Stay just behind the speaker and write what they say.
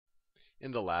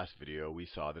In the last video, we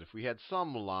saw that if we had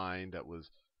some line that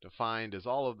was defined as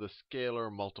all of the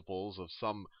scalar multiples of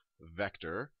some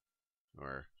vector,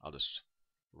 or I'll just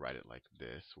write it like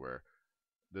this, where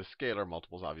the scalar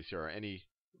multiples obviously are any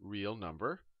real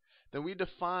number, then we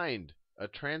defined a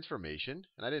transformation.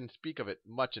 And I didn't speak of it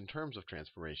much in terms of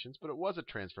transformations, but it was a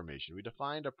transformation. We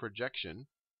defined a projection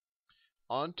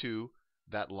onto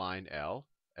that line L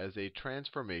as a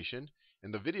transformation.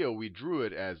 In the video, we drew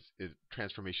it as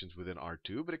transformations within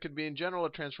R2, but it could be in general a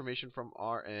transformation from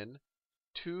Rn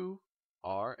to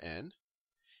Rn.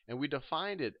 And we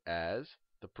defined it as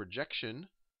the projection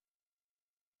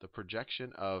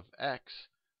of x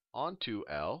onto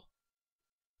L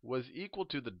was equal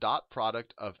to the dot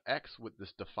product of x with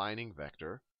this defining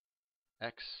vector,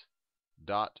 x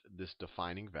dot this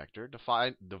defining vector,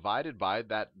 divided by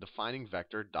that defining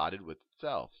vector dotted with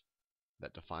itself.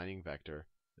 That defining vector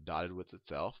dotted with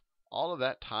itself. All of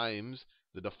that times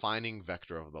the defining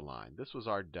vector of the line. This was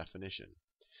our definition.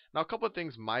 Now, a couple of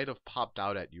things might have popped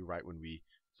out at you right when we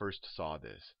first saw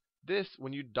this. This,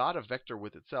 when you dot a vector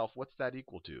with itself, what's that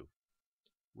equal to?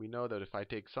 We know that if I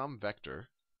take some vector,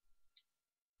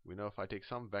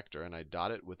 and I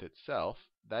dot it with itself,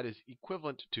 that is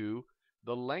equivalent to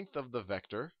the length of the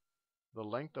vector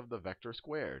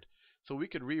squared. So we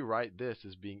could rewrite this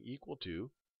as being equal to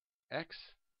x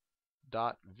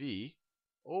dot v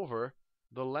over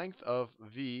the length of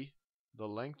v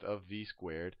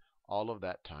squared, all of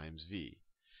that times v.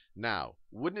 Now,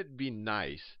 wouldn't it be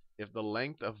nice if the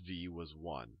length of v was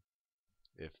 1?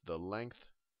 If the length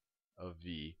of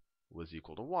v was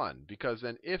equal to 1. Because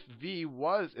then if the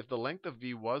length of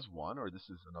v was 1, or this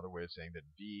is another way of saying that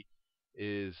v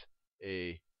is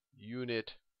a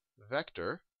unit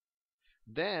vector,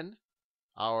 then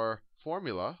our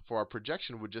formula for our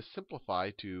projection would just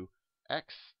simplify to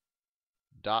x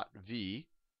dot v,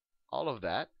 all of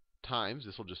that, times,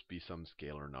 this will just be some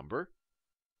scalar number,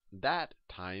 that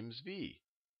times v.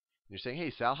 You're saying,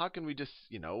 hey, Sal, how can we just,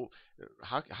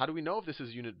 how do we know if this is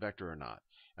a unit vector or not?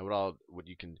 And what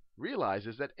you can realize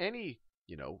is that any,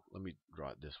 let me draw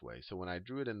it this way. So when I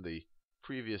drew it in the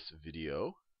previous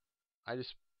video, I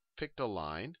just picked a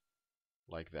line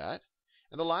like that.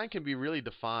 And the line can be really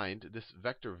defined, this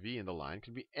vector v in the line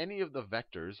can be any of the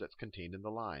vectors that's contained in the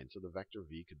line. So the vector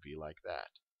v could be like that.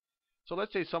 So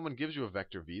let's say someone gives you a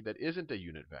vector v that isn't a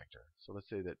unit vector. So let's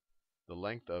say that the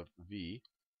length of v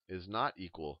is not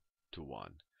equal to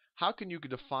 1. How can you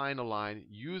define a line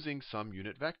using some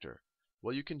unit vector?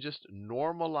 Well, you can just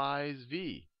normalize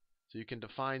v. So you can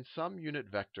define some unit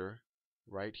vector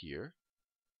right here.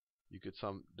 You could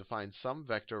define some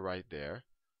vector right there.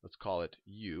 Let's call it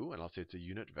u, and I'll say it's a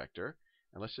unit vector.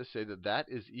 And let's just say that that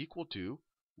is equal to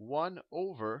 1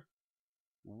 over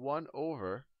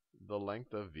the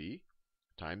length of v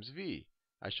times v.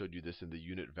 I showed you this in the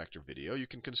unit vector video. You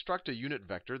can construct a unit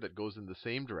vector that goes in the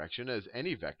same direction as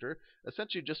any vector,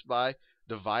 essentially just by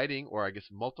dividing, or I guess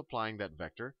multiplying that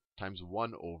vector times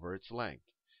 1 over its length.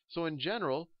 So in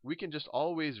general, we can just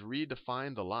always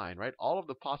redefine the line, right? All of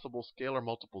the possible scalar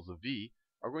multiples of v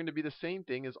are going to be the same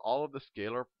thing as all of the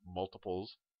scalar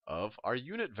multiples of our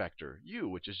unit vector, u,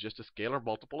 which is just a scalar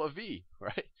multiple of v,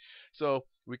 right? So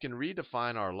we can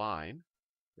redefine our line.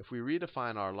 If we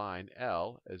redefine our line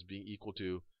L as being equal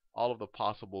to all of the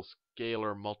possible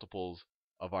scalar multiples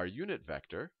of our unit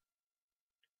vector,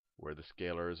 where the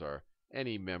scalars are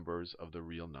any members of the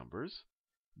real numbers,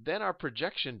 then our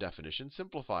projection definition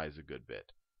simplifies a good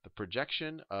bit. The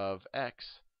projection of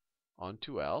x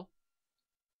onto L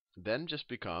then just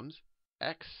becomes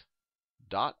x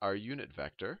dot our unit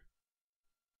vector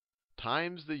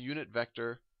times the unit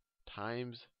vector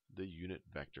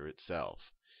itself.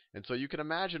 And so you can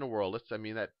imagine a world,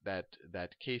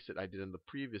 that case that I did in the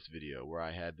previous video where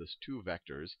I had those two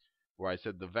vectors, where I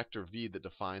said the vector v that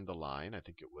defined the line, I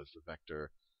think it was the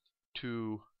vector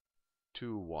 2,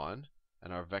 2, 1,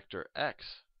 and our vector x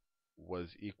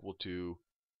was equal to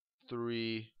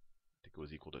 3, I think it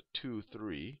was equal to 2,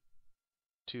 3,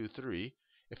 2, 3.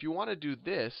 If you want to do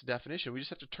this definition, we just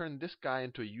have to turn this guy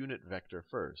into a unit vector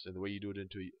first. And the way you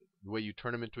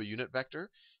turn him into a unit vector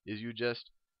is you just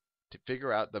to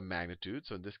figure out the magnitude.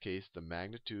 So in this case, the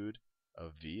magnitude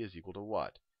of v is equal to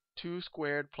what? 2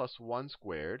 squared plus 1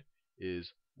 squared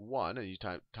is 1, and you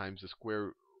times the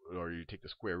square, or you take the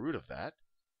square root of that.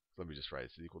 So let me just write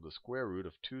it. It's equal to the square root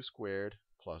of 2 squared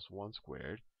plus 1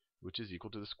 squared, which is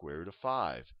equal to the square root of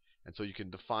 5. And so you can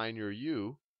define your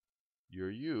your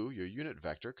unit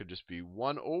vector, could just be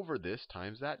 1 over this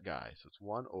times that guy. So it's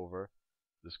 1 over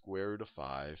the square root of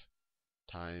 5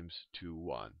 times 2,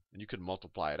 1. And you could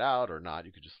multiply it out or not.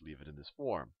 You could just leave it in this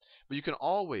form. But you can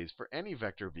always, for any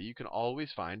vector v, you can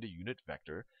always find a unit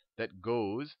vector that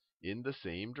goes in the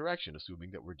same direction,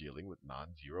 assuming that we're dealing with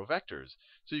non-zero vectors.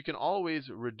 So you can always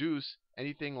reduce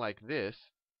anything like this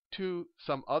to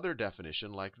some other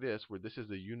definition like this, where this is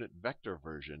the unit vector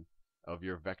version of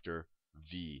your vector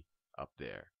v up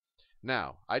there.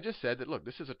 Now, I just said that, look,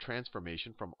 this is a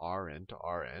transformation from Rn to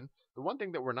Rn. The one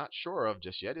thing that we're not sure of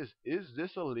just yet is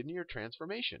this a linear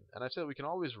transformation? And I've said we can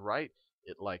always write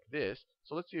it like this.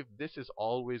 So let's see if this is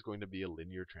always going to be a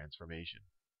linear transformation.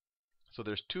 So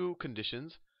there's two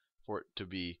conditions for it to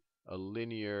be a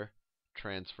linear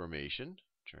transformation.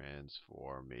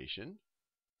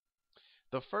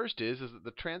 The first is that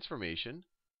the transformation,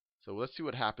 so let's see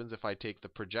what happens if I take the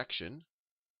projection.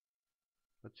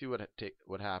 Let's see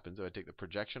what happens if I take the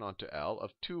projection onto L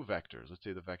of two vectors. Let's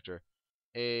say the vector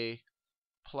A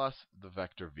plus the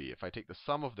vector V. If I take the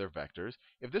sum of their vectors,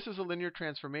 if this is a linear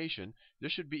transformation,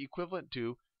 this should be equivalent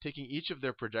to taking each of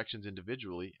their projections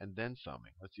individually and then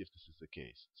summing. Let's see if this is the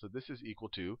case. So this is equal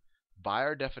to, by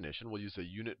our definition, we'll use a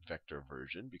unit vector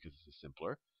version because this is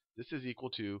simpler. This is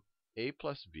equal to A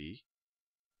plus B,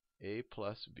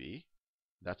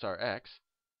 that's our x,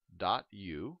 dot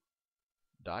u,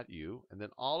 and then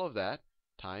all of that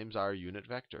times our unit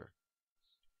vector.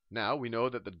 Now, we know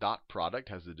that the dot product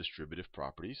has the distributive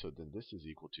property, so then this is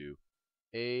equal to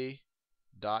A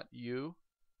dot u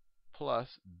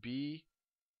plus B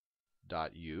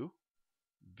dot u.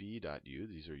 These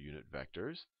are unit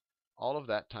vectors. All of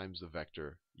that times the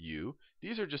vector u.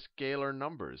 These are just scalar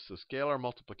numbers. So scalar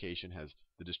multiplication has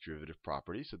the distributive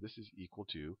property, so this is equal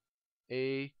to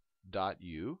A dot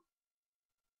u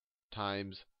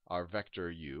times our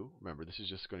vector u. Remember, this is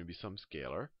just going to be some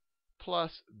scalar,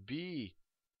 plus B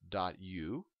dot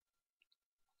u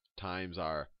times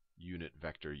our unit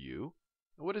vector u.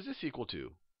 And what is this equal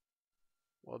to?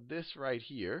 Well, this right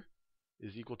here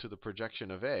is equal to the projection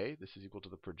of A. This is equal to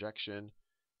the projection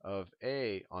of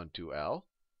A onto L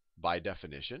by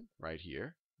definition, right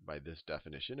here, by this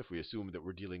definition, if we assume that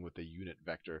we're dealing with a unit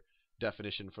vector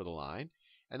definition for the line.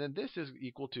 And then this is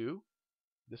equal to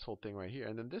this whole thing right here.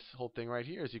 And then this whole thing right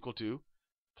here is equal to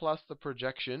plus the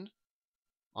projection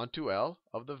onto L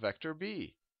of the vector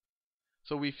B.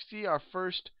 So we see our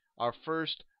first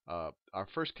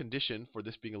condition for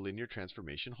this being a linear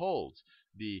transformation holds.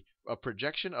 The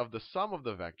projection of the sum of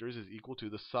the vectors is equal to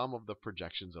the sum of the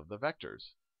projections of the vectors.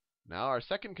 Now our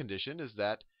second condition is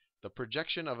that the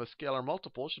projection of a scalar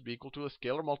multiple should be equal to a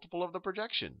scalar multiple of the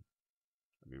projection.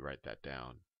 Let me write that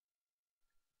down.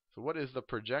 So what is the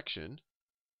projection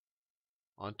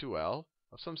onto L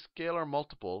of some scalar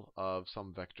multiple of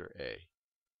some vector A?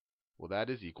 Well, that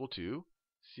is equal to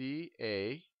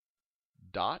CA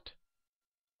dot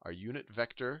our unit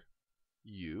vector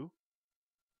u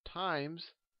times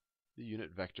the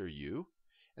unit vector u.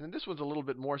 And then this one's a little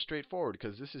bit more straightforward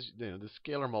because this is the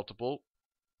scalar multiple.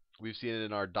 We've seen it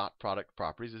in our dot product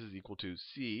properties. This is equal to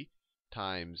C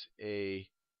times A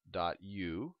dot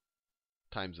u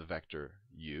times the vector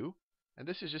u. And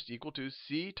this is just equal to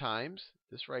C times,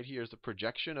 this right here is the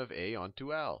projection of A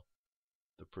onto L.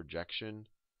 The projection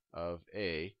of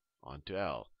A onto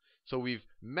L. So we've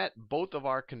met both of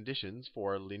our conditions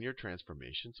for a linear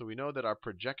transformation. So we know that our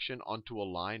projection onto a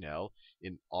line L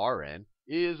in Rn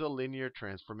is a linear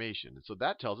transformation. And so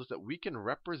that tells us that we can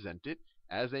represent it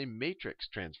as a matrix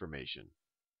transformation.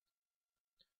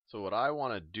 So what I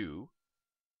want to do,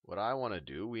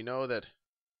 we know that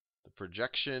the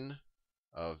projection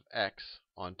of x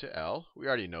onto L, we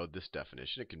already know this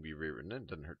definition. It can be rewritten. It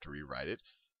doesn't hurt to rewrite it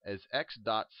as x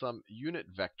dot some unit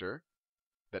vector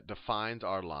that defines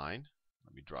our line.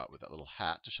 Let me draw it with that little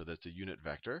hat to show that it's a unit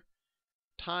vector,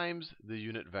 times the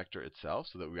unit vector itself,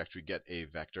 so that we actually get a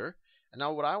vector. And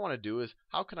now what I want to do is,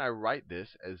 how can I write this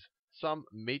as some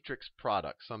matrix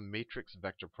product, some matrix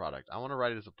vector product? I want to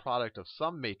write it as a product of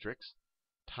some matrix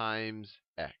times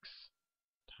x,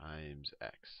 times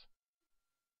x,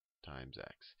 times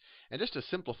x. And just to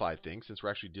simplify things, since we're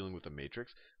actually dealing with a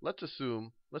matrix, let's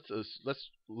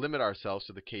limit ourselves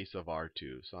to the case of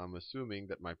R2. So I'm assuming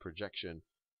that my projection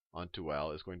onto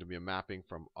L is going to be a mapping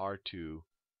from R2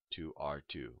 to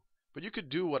R2. But you could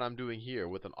do what I'm doing here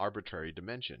with an arbitrary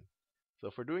dimension. So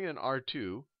if we're doing an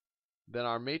R2, then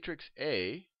our matrix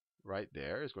A right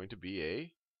there is going to be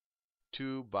a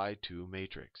 2 by 2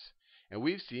 matrix. And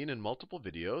we've seen in multiple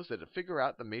videos that to figure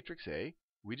out the matrix A,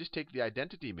 we just take the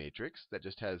identity matrix that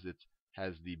just has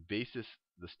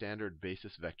the standard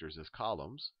basis vectors as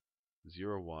columns,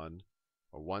 0, 1,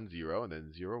 or 1, 0, and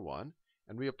then 0, 1,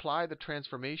 and we apply the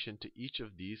transformation to each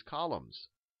of these columns.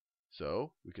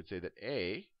 So we could say that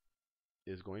A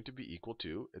is going to be equal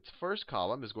to, its first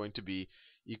column is going to be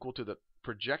equal to the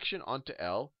projection onto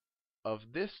L of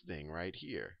this thing right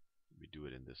here. Let me do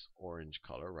it in this orange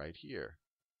color right here.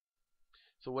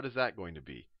 So what is that going to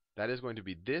be? That is going to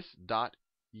be this dot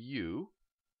u.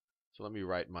 So let me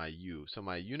write my u. So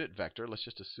my unit vector, let's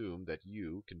just assume that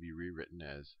u can be rewritten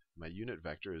as my unit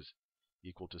vector is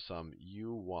equal to some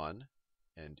u1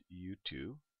 and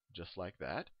u2, just like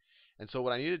that. And so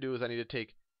what I need to do is I need to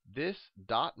take this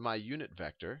dot my unit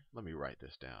vector. Let me write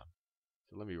this down.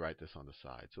 So let me write this on the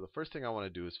side. So the first thing I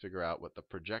want to do is figure out what the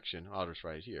projection, I'll just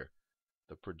write it here.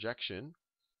 The projection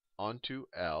onto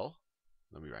L,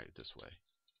 let me write it this way.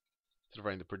 Instead of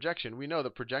writing the projection, we know the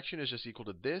projection is just equal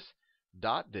to this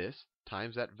dot this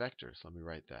times that vector. So let me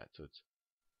write that. So it's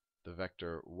the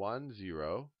vector 1,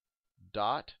 0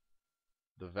 dot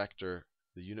the vector,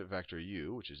 the unit vector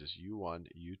u, which is just u1,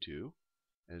 u2.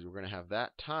 And we're going to have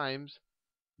that times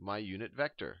my unit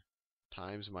vector.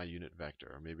 Times my unit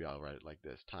vector. Or maybe I'll write it like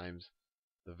this. Times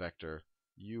the vector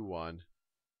u1,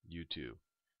 u2.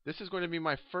 This is going to be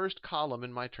my first column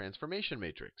in my transformation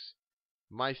matrix.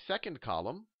 My second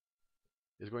column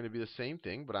is going to be the same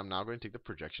thing, but I'm now going to take the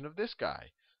projection of this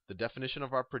guy. The definition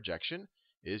of our projection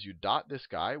is you dot this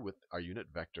guy with our unit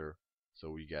vector.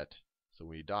 So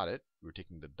when you dot it, we're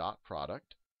taking the dot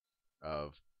product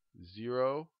of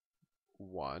 0,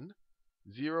 1,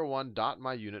 0, 1 dot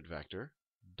my unit vector,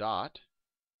 dot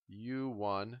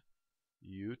u1,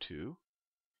 u2.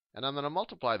 And I'm going to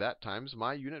multiply that times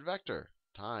my unit vector,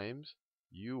 times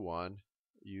u1,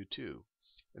 u2.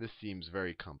 And this seems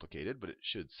very complicated, but it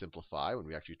should simplify when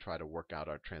we actually try to work out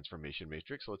our transformation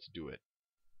matrix. So let's do it.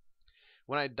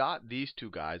 When I dot these two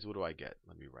guys, what do I get?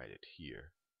 Let me write it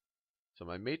here. So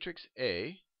my matrix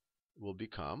A will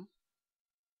become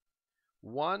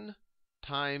 1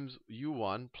 times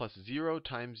u1 plus 0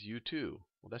 times u2.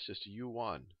 Well, that's just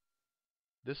u1.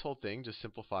 This whole thing just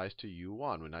simplifies to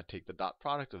u1 when I take the dot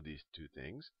product of these two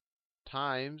things,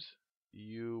 times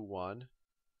u1,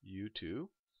 u2.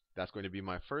 That's going to be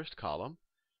my first column.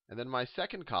 And then my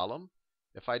second column,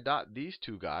 if I dot these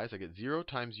two guys, I get 0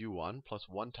 times u1 plus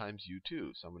 1 times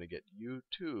u2. So I'm going to get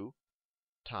u2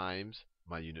 times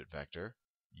my unit vector,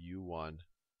 u1,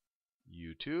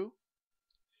 u2.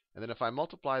 And then if I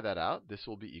multiply that out, this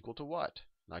will be equal to what?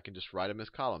 And I can just write them as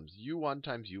columns. u1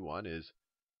 times u1 is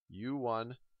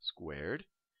u1 squared.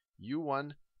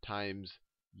 u1 times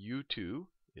u2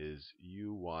 is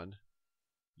u1,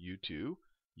 u2.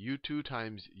 u2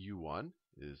 times u1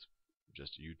 is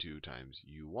just u2 times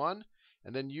u1.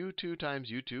 And then u2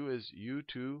 times u2 is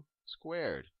u2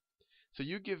 squared. So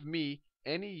you give me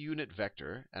any unit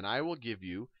vector, and I will give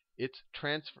you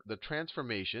the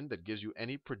transformation that gives you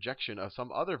any projection of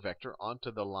some other vector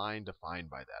onto the line defined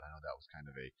by that. I know that was kind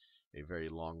of a very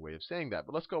long way of saying that,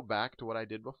 but let's go back to what I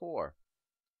did before.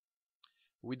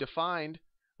 We defined,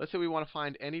 let's say we want to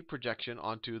find any projection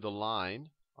onto the line,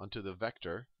 onto the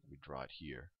vector. Let me draw it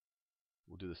here.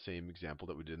 We'll do the same example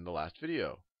that we did in the last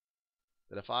video.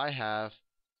 That if I have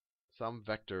some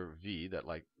vector v that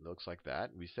looks like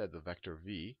that, we said the vector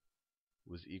v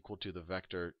was equal to the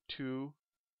vector 2,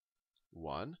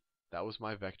 1. That was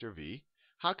my vector v.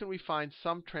 How can we find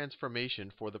some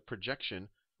transformation for the projection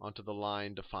onto the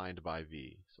line defined by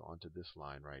v? So onto this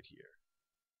line right here,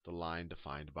 the line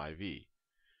defined by v.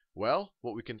 Well,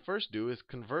 what we can first do is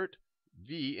convert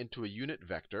v into a unit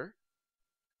vector.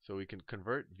 So we can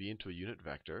convert v into a unit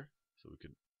vector. So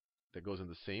that goes in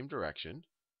the same direction.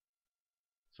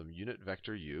 Some unit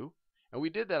vector u. And we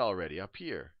did that already up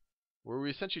here, where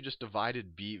we essentially just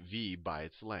divided v by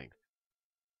its length.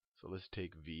 So let's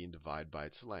take v and divide by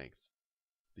its length.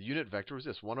 The unit vector was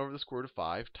this, 1 over the square root of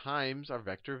 5 times our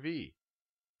vector v.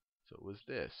 So it was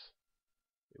this.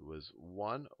 It was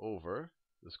 1 over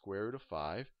the square root of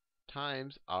 5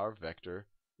 times our vector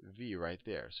v right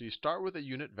there. So you start with a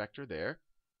unit vector there,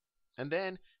 and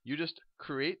then you just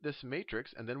create this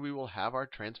matrix, and then we will have our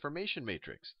transformation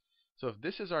matrix. So if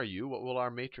this is our u, what will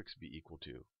our matrix be equal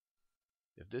to?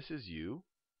 If this is u,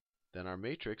 then our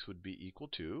matrix would be equal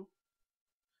to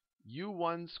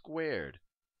u1 squared.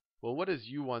 Well, what is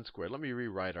u1 squared? Let me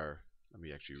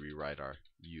actually rewrite our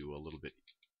u a little bit,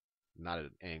 not at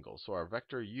an angle. So our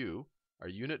vector u, our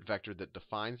unit vector that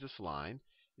defines this line,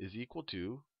 is equal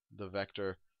to the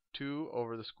vector 2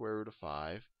 over the square root of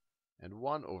 5 and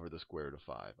 1 over the square root of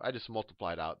 5. I just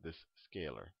multiplied out this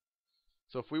scalar.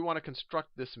 So if we want to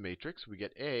construct this matrix, we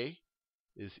get A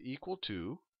is equal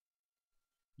to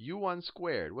u1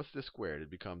 squared. What's this squared?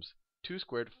 It becomes 2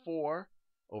 squared, 4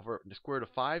 over the square root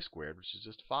of 5 squared, which is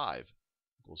just 5,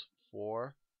 equals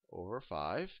 4 over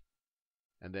 5.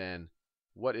 And then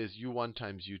what is u1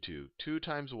 times u2? 2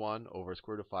 times 1 over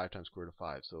square root of 5 times square root of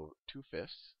 5. So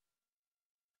 2/5.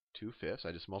 2/5.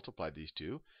 I just multiplied these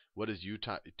two. What is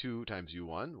 2 times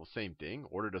u1? Well, same thing.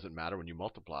 Order doesn't matter when you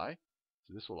multiply.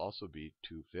 So this will also be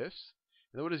 2/5.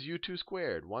 And then what is u2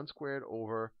 squared? 1 squared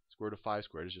over square root of 5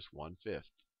 squared is just 1/5.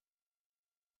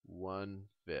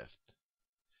 1/5.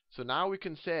 So now we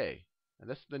can say, and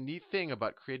that's the neat thing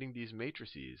about creating these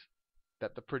matrices,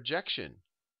 that the projection,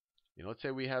 let's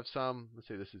say we have let's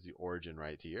say this is the origin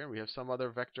right here, and we have some other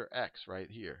vector x right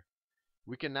here.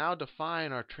 We can now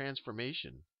define our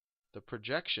transformation, the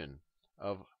projection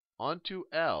of onto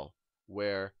L,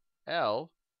 where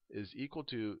L is equal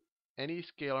to any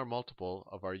scalar multiple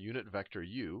of our unit vector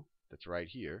u, that's right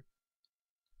here,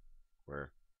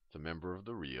 where it's a member of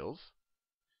the reals.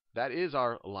 That is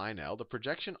our line L. The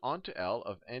projection onto L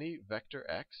of any vector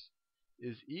x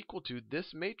is equal to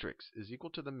this matrix, is equal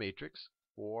to the matrix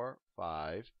 4,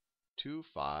 5, 2,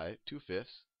 5, 2/5,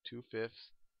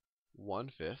 2/5,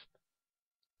 1/5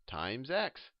 times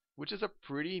x, which is a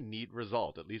pretty neat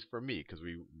result, at least for me, because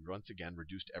we once again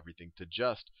reduced everything to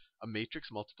just a matrix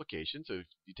multiplication. So if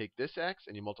you take this x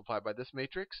and you multiply by this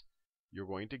matrix, you're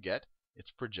going to get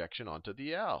its projection onto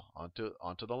the L,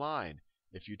 onto the line.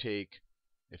 If you take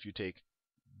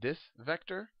this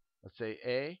vector, let's say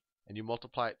A, and you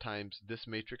multiply it times this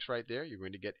matrix right there, you're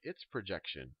going to get its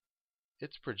projection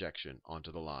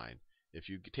onto the line. If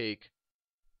you take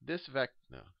this vector,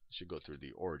 no, it should go through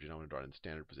the origin. I want to draw it in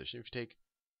standard position. If you take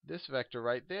this vector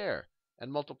right there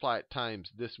and multiply it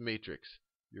times this matrix,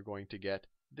 you're going to get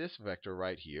this vector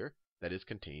right here that is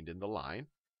contained in the line,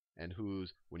 and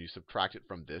whose, when you subtract it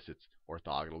from this, it's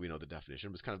orthogonal. We know the definition,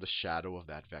 but it's kind of the shadow of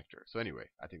that vector. So anyway,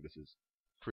 I think this is